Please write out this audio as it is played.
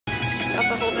Got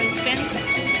the hold and spin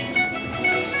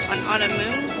on Autumn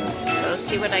Moon. So let's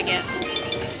see what I get.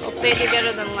 Hopefully I do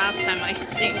better than last time I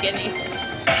didn't get any.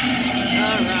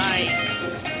 Alright.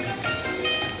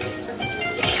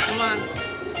 Come on.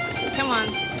 Come on.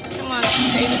 Come on.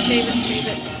 Save it, save it, save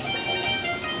it.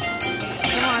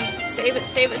 Come on. Save it,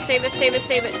 save it, save it, save it,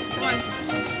 save it. Come on.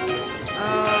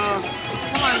 Oh.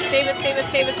 Come on. Save it, save it,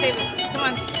 save it, save it. Come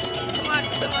on. Come on,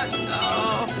 come on.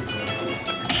 Oh.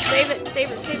 Save it, save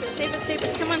it, save it, save it, save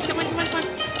it. Come on, come on, come on, come on.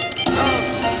 Oh.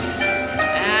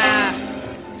 Ah.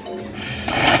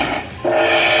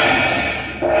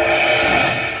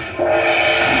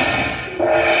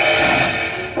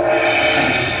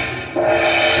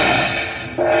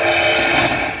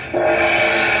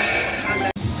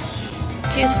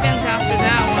 Few spins after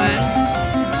that one,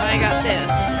 I got this,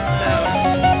 so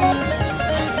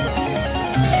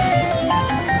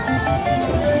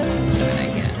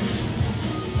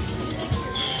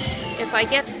if I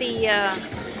get the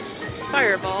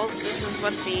fireballs, this is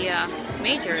what the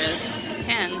major is,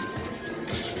 10.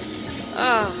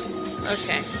 Oh,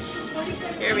 okay.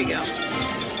 Here we go.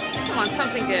 Come on,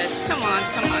 something good. Come on,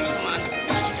 come on, come on.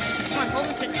 Come on, hold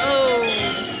this in. Oh!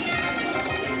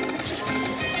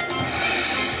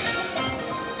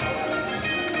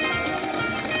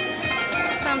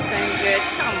 Something good.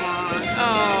 Come on.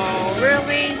 Oh,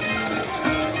 really?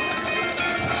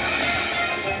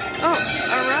 Oh,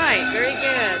 alright. Very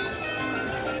good.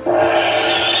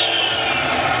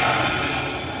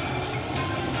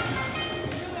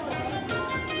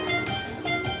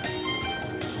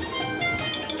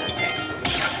 Okay.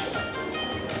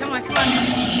 Come on, come on.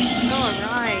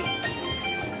 Alright.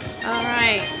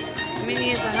 Alright.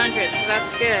 Mini is 100, so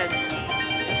that's good.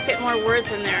 Let's get more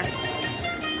words in there.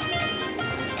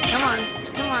 Come on,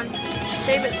 come on.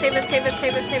 Save it, save it, save it,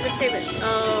 save it, save it, save it.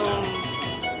 Oh.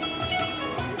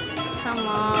 Come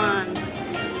on.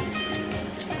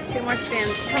 2 more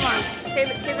spins. Come on. Save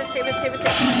it, save it, save it, save it,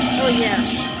 save it. Oh, yeah.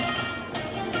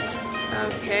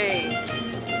 Okay.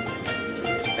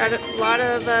 Got a lot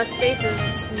of spaces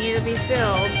need to be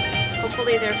filled.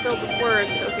 Hopefully they're filled with words.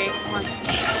 Okay, come on.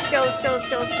 Let's go, let's go, let's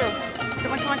go, let's go.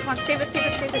 Come on, come on, come on. Save it, save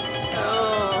it, save it.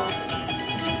 Oh.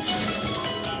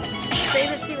 Save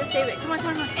it, save it, save it. Come on, come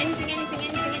on, come on. Anything, anything,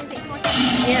 anything, anything. Come on, come on.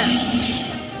 Yeah.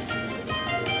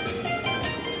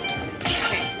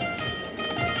 Okay.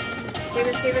 Save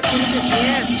it, save it, save it.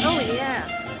 Yes. Oh, yes.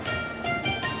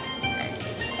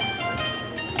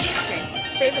 Okay. Okay.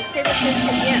 Save it, save it, save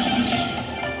it. Yes.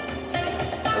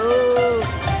 Oh.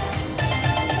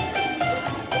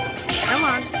 Come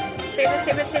on. Save it,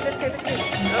 save it, save it, save it, save it.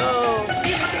 Oh.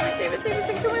 Save it, save it, save it, save it,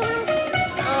 save it. Come on.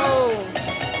 Oh.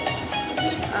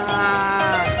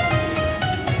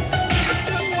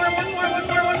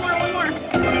 One more.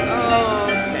 Oh,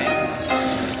 okay.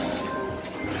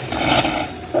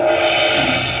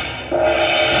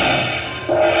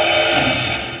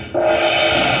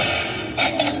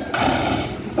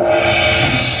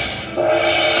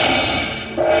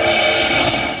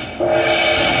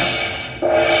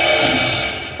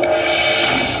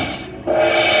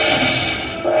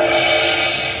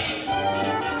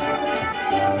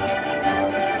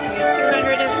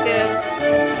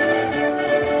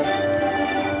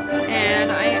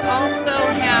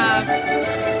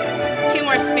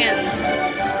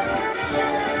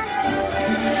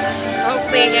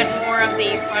 Hopefully I get more of the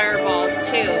fireballs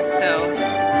too, so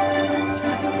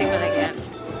let's see what I get.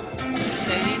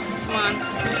 Okay, come on.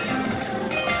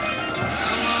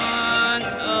 Come on.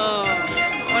 Oh,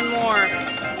 one more.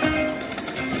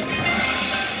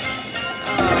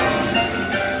 Oh.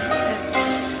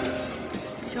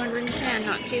 210,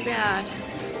 not too bad.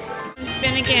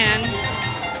 Spin again.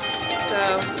 So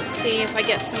let's see if I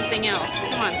get something else.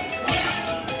 Come on.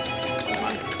 Come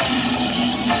on.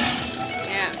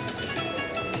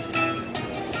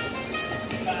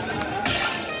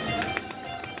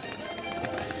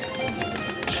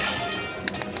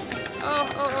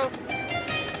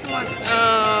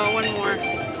 Oh, one more.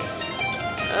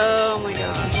 Oh my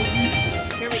gosh.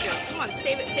 Here we go. Come on,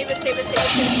 save it, save it, save it, save it,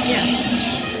 save it. Yes.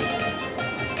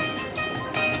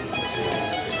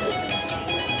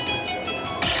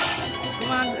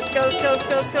 Come on, let's go, let's go, let's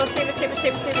go, let's go. Save it, save it,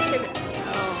 save it, save it, save it.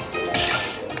 Oh.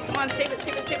 Come on, save it,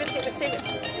 save it, save it, save it, save it.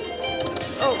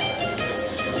 Oh.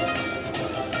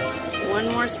 One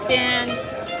more spin.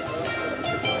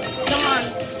 Come on.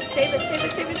 Save it, save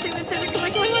it, save it, save it, save it. Come on,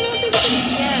 come on, come on, save it, save it.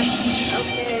 Yes.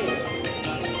 Okay.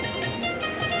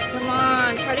 Come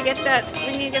on, try to get that.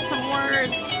 We need to get some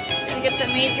words. Gotta get the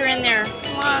major in there.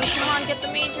 Come on, get the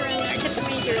major in there. Get the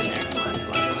major in there. Come on,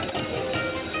 come on, come on.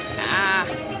 Ah.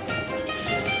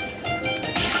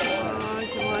 Come on,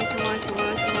 come on, come on, come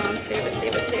on, come on. Save it,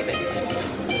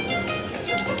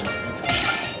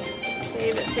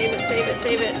 it,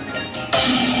 save it.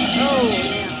 Oh,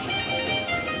 yeah.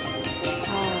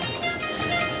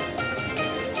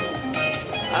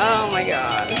 Oh my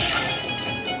god.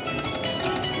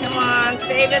 Come on,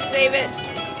 save it, save it.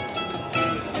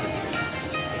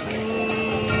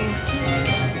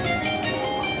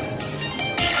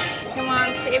 Come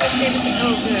on, save it, save it.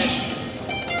 Oh, good.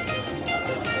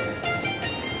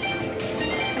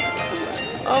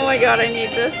 Oh my god, I need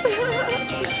this.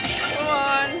 Come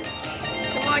on.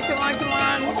 Come on, come on, come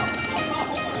on.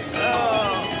 Oh,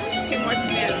 2 more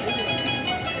spins.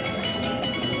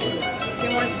 2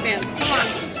 more spins. Come on.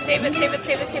 Save it, save it,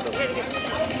 save it, save it. Ready, go.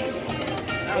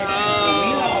 Oh.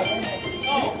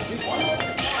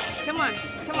 Come on,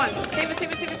 come on. Save it,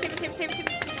 save it, save it, save it, save it, save it, save it.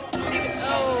 Save it.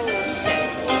 Oh, shit.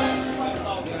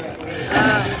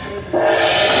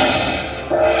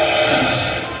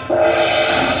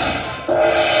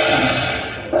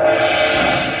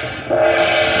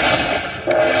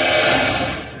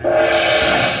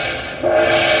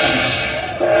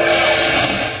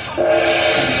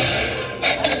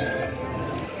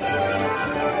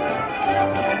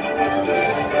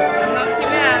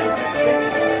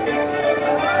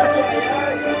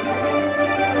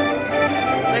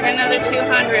 Another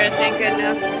 200, thank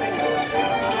goodness.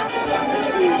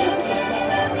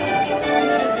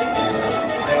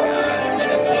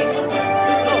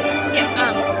 Oh, yeah,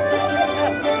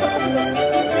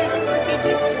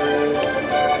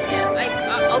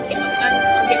 I'll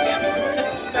get them.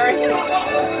 Sorry.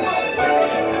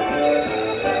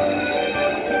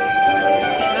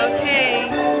 Okay.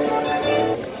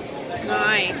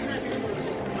 Nice.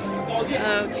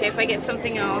 Okay, if I get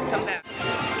something, I'll come back.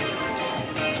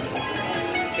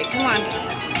 Come on.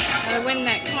 Gotta win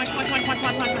that. Come on, come on, come on, come on,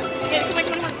 come on, come on. Yeah, come on,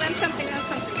 come on, come on. Land something, land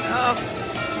something. Oh.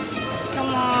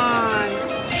 Come on.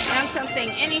 Land something.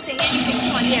 Anything, anything.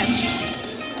 Come on, yes.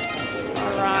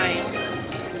 Alright.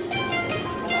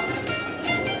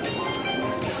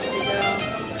 There we go.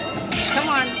 Come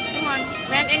on, come on.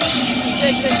 Land anything.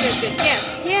 Good, good, good, good. Yes,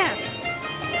 yes.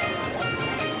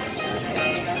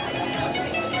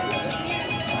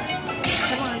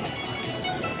 Come on.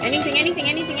 Anything, anything,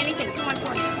 anything, anything. Come on,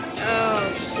 come on. Oh,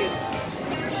 shoot.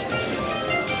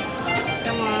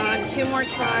 Come on. 2 more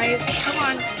tries. Come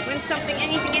on. Win something,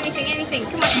 anything, anything, anything.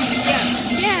 Come on.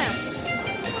 Yes. Yes.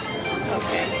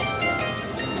 Okay.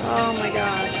 Oh, my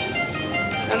gosh.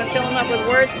 Gotta fill them up with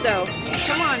words, though.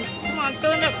 Come on. Come on.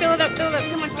 Fill it up, fill it up, fill it up.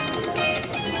 Come on.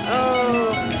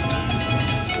 Oh.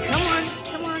 Come on.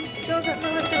 Come on. Fill it up,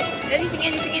 fill it up, fill it up. Anything,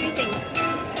 anything, anything.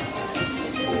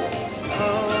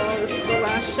 Oh, this is the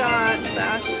last shot.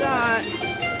 Last shot.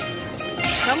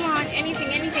 Come on. Anything,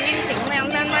 anything, anything. Land,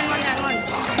 land, land, land, land, land.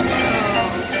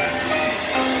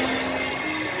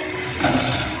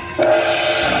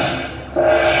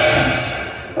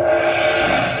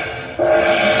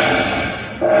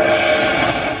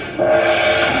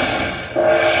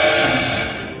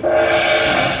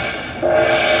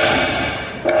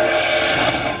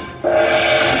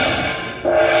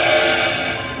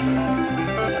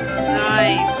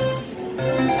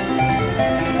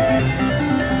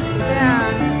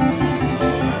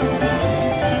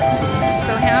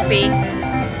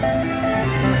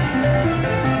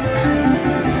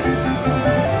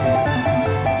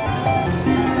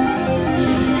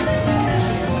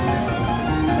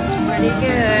 Pretty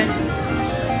good.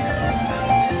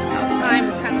 Now time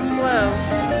is kind of slow.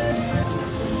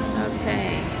 Okay.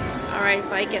 Alright,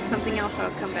 if I get something else,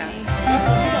 I'll come back.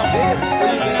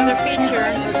 Another feature.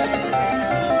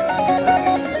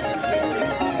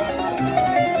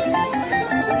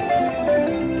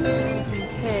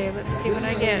 Okay, let's see what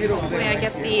I get. Hopefully I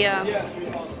get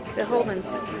the hold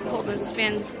and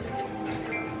spin.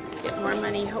 Get more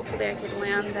money. Hopefully I could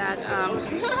land that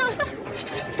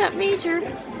that major.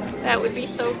 That would be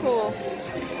so cool.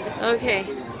 Okay.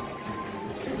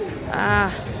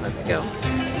 Let's go.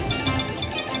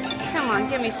 Come on,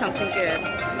 give me something good.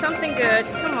 Something good.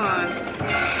 Come on.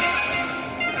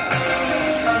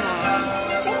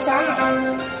 Come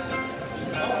on.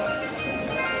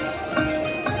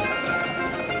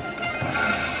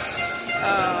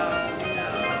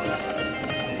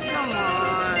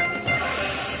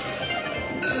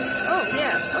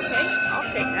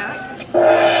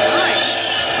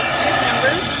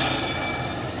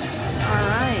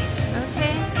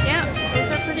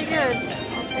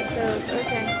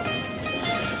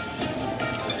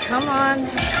 Come on,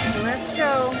 let's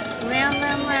go. Land,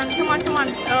 land, land. Come on, come on.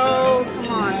 Oh,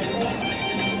 come on.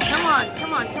 Come on,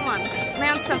 come on, come on.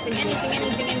 Land something, anything,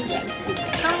 anything, anything.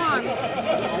 Come on.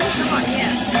 Come on,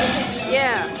 yes.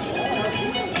 Yes.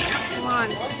 Come on.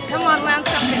 Come on, land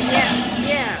something, yes.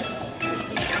 Yes.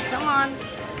 Come on.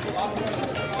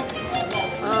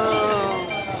 Oh.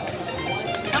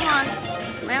 Come on.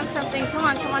 Land something. Come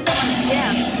on, come on, come on.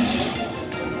 Yeah.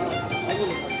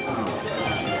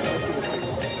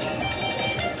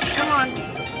 Come on.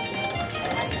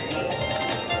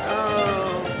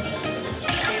 Oh.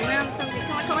 Okay, land something.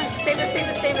 Come on, come on. Save it, save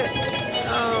it, save it.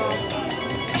 Oh.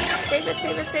 Save it,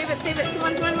 save it, save it, save it. Come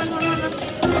on, come on, come on, come on.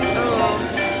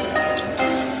 Oh.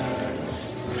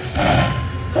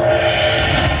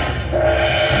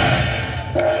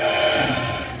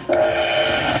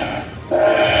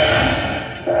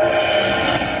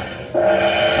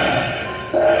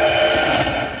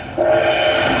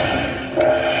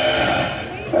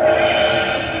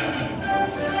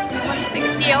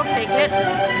 I'll take it.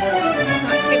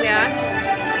 Not too bad.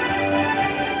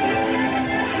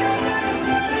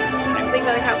 I believe I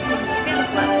have some spins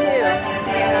left too.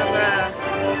 We have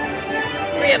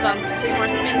 3 of them. 3 more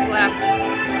spins left.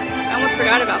 I almost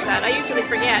forgot about that. I usually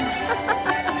forget.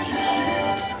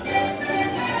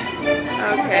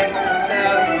 Okay, so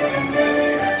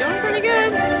doing pretty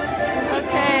good.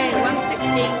 Okay,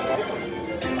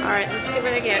 160. Alright, let's see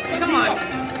what I get. Come on.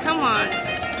 Come on.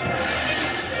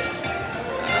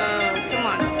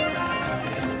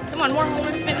 Come on, more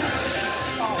holding spin.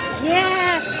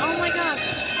 Yes! Oh my gosh!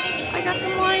 I got the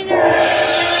miner!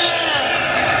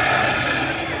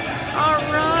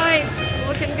 Alright!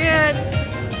 Looking good.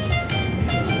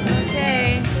 Okay.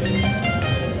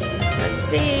 Let's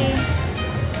see.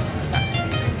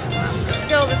 Let's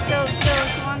go, let's go, let's go.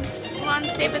 Come on. Come on.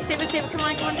 Save it, save it, save it. Come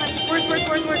on, come on, come on. Where's?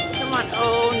 Come on.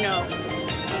 Oh no.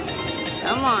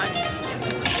 Come on.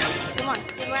 Come on.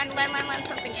 Land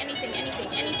something. Anything.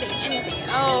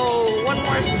 Oh, one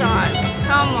more shot.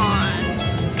 Come on.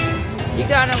 You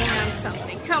gotta land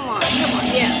something. Come on.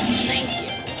 Yes, thank you.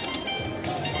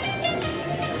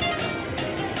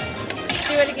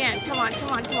 Do it again. Come on.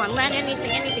 Land anything.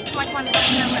 Come on. Land.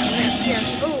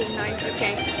 Yes. Oh, nice.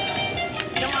 Okay.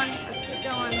 Come on. Let's keep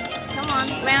going. Come on.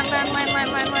 Land.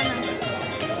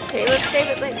 Okay, let's save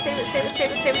it. Save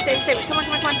it. Come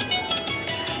on.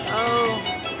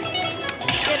 Oh.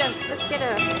 Let's get a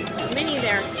mini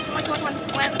there. Come on.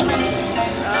 Land. Oh.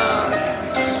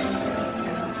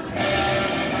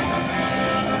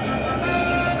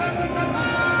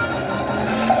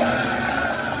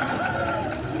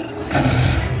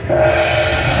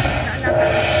 Not that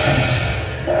one.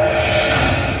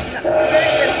 No,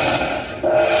 very good.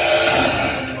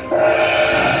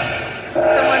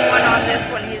 Someone won on this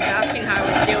one. He's asking how I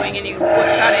was doing, and he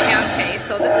got a hand pay,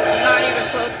 so this is not even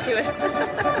close to it.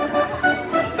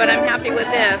 But I'm happy with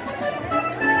this.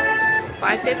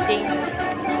 550.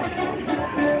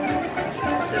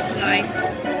 This is nice.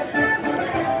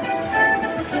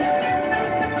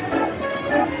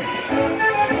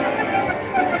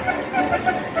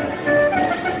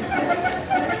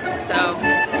 So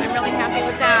I'm really happy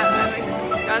with that.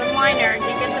 I got a minor,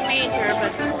 didn't get the major,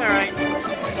 but that's alright.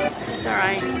 It's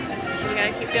alright. We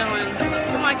gotta keep going.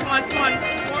 Come on.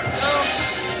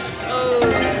 Oh.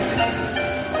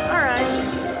 Alright.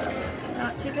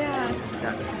 Not too bad.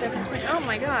 Got 7 point. Oh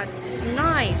my god.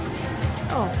 Nice.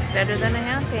 Oh, better than a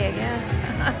hand pay, I guess.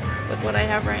 With what I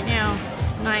have right now.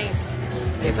 Nice.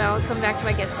 Okay, but I'll come back till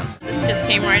I get some. This just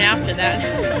came right after that.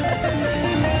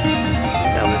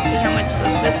 So let's see how much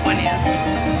this one is.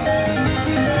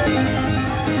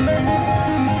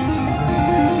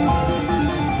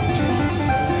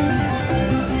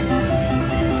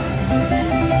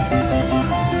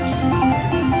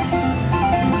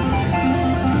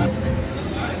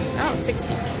 Oh,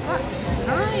 60 bucks.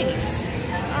 Nice.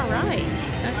 Alright.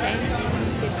 Okay.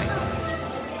 Let's see if I can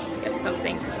get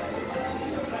something.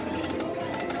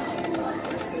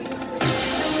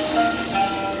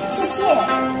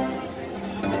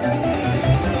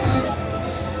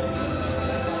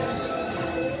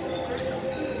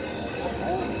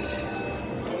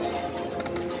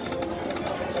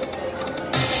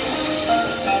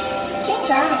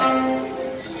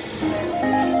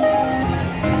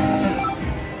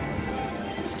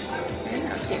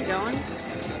 Keep going.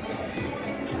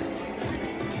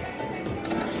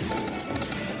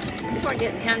 People are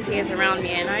getting hand pays around me,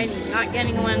 and I'm not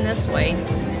getting one this way.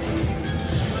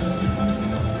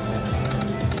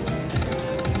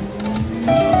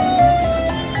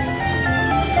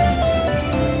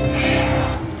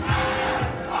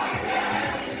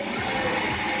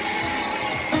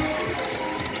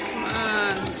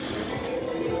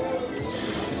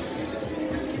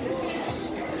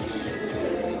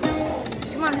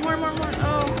 More.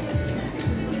 Oh.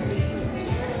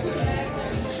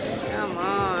 Come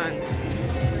on.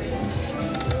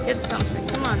 Get something.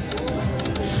 Come on.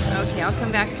 Okay, I'll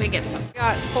come back if we get some.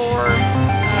 Got 4,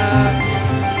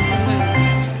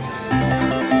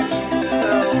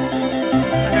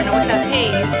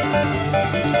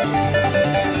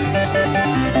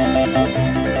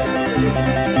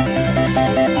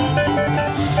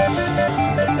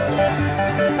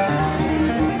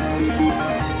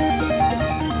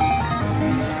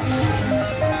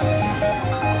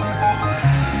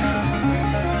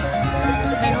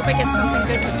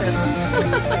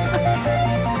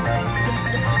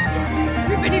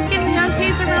 Everybody's getting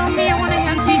Yankees around me. I want a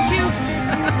Yankee too.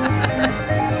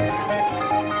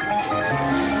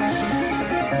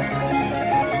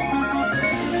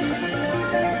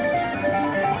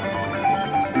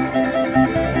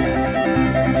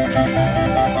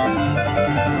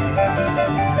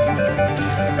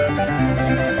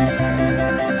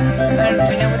 I don't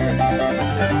even know what this actually.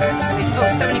 Oh,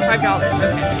 $75.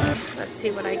 Okay. Let's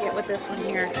see what I get with this one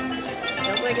here.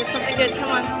 Hopefully I get something good.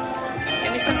 Come on.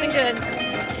 Give me something good.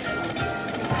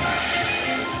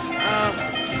 Oh,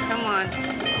 come on.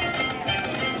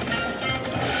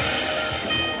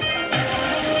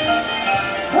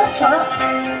 What's up?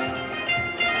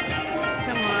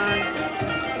 Come on.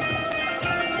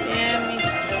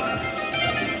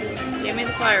 Give me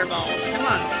the fireballs. Come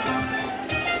on.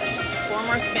 4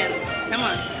 more spins. Come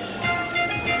on.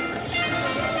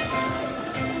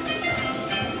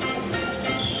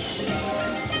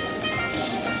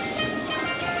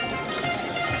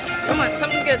 Come on,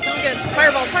 something good, something good.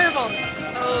 Fireball, fireball.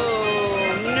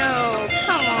 Oh, no.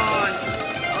 Come on.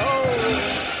 Oh.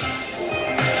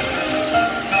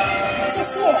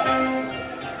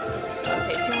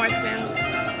 Okay, 2 more spins.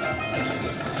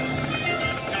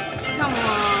 Come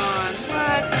on.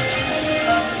 What?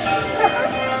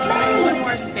 1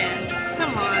 more spin.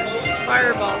 Come on.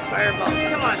 Fireballs, fireballs.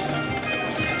 Come on.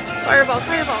 Fireballs,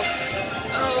 fireballs.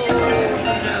 Oh,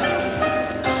 no.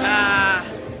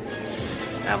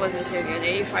 That wasn't too good.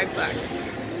 85 bucks.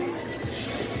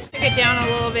 Took it down a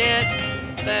little bit,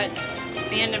 but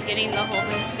we end up getting the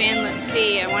Holden spin. Let's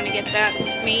see. I want to get that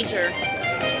major.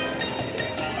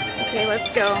 Okay, let's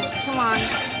go. Come on.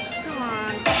 Come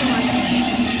on. Come on.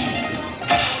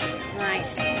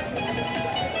 Nice.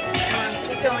 Come on.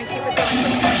 Keep going. Keep it going.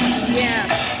 Yes.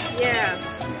 Yes.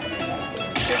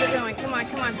 Keep it going. Come on.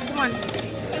 Come on. Come on.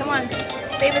 Come on.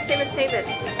 Save it. Save it. Save it.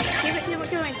 Keep it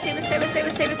going. Save it, save it, save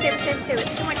it, save it, save it, save it, save it.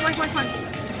 Come on, come on, come on, come on.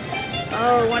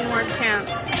 Oh, 1 more chance.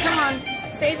 Come on.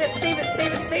 Save it, save it,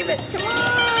 save it, save it. Come on,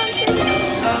 save it.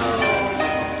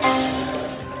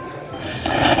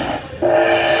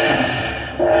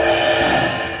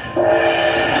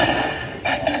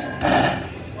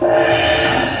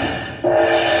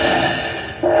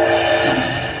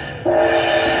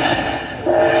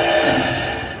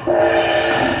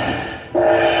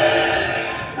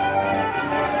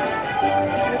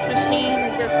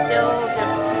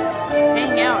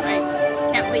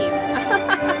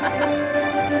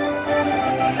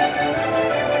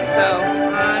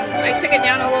 I took it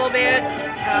down a little bit,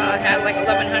 had like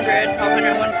 1100, 1200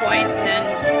 at one point, and then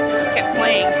just kept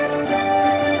playing.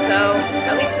 So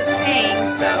at least it's paying,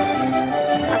 so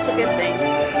that's a good thing.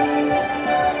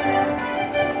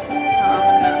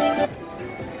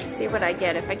 See what I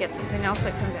get. If I get something else,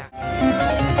 I come back.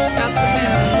 Got the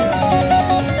moons.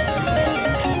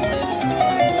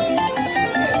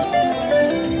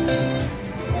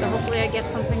 So hopefully I get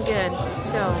something good. Let's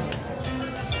go.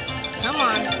 Come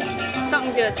on.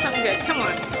 Something good, something good. Come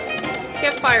on.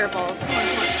 Get fireballs. Come on,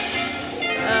 come on.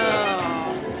 Oh.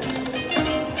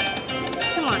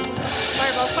 Come on.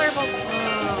 Fireball, fireball.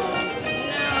 Oh.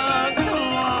 No, come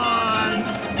on.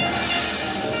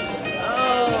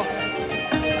 Oh.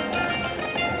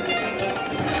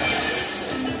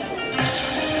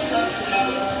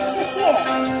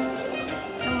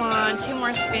 Come on, 2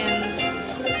 more spins.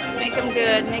 Make them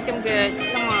good, make them good.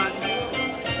 Come on.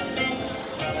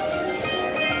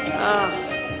 Oh.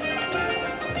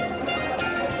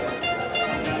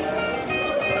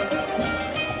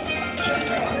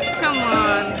 Come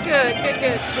on. Good, good,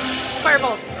 good.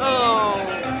 Fireball. Oh,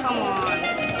 come on.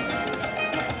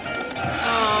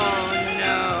 Oh,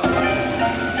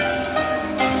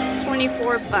 no.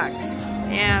 24 bucks.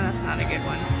 Yeah, that's not a good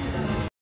one.